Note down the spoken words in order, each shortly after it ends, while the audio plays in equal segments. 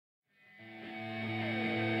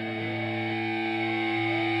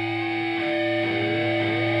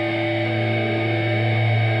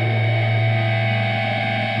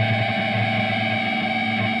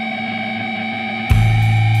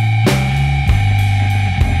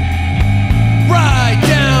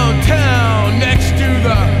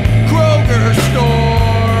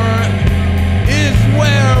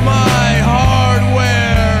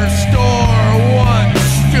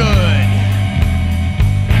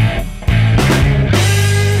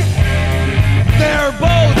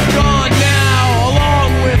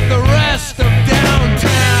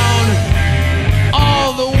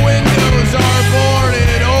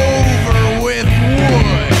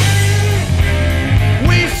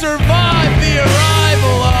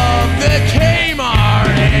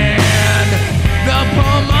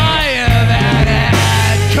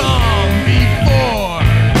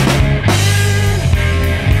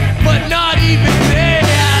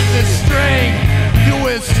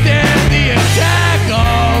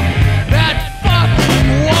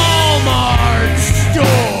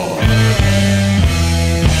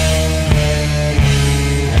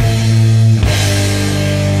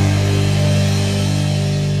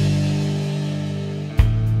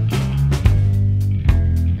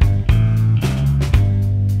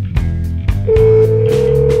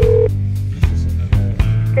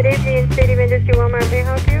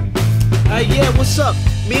up.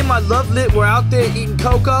 Me and my love lit were out there eating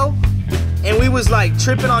cocoa, and we was like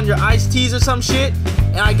tripping on your iced teas or some shit.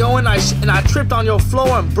 And I go in and I tripped on your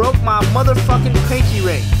floor and broke my motherfucking pinky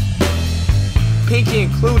ring. Pinky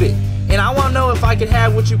included. And I want to know if I could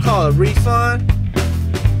have what you call a refund.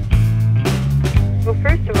 Well,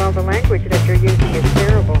 first of all, the language that you're using is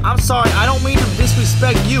terrible. I'm sorry, I don't mean to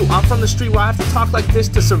disrespect you. I'm from the street where I have to talk like this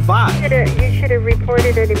to survive. You should have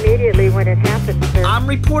reported it immediately when it happened, sir. I'm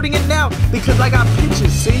reporting it now because I got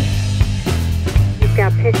pictures, see? You've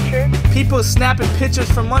got pictures? People are snapping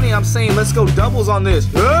pictures for money. I'm saying, let's go doubles on this.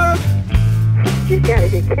 You gotta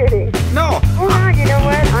be kidding. No. Hold on, you know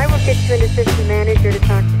what? I will get you an assistant manager to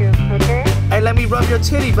talk to, okay? Hey, let me rub your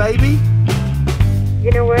titty, baby. You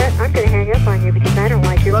know what? I'm gonna hang up on you because I don't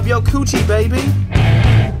like you. Rub your coochie, baby.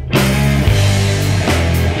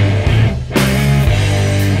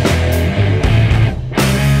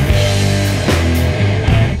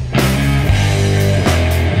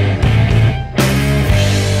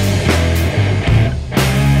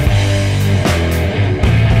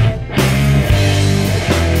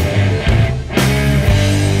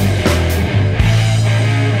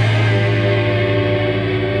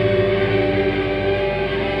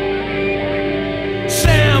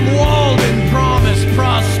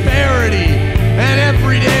 Prosperity and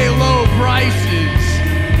everyday low prices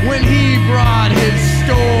when he brought his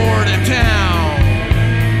store to town.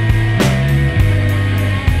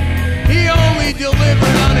 He only delivered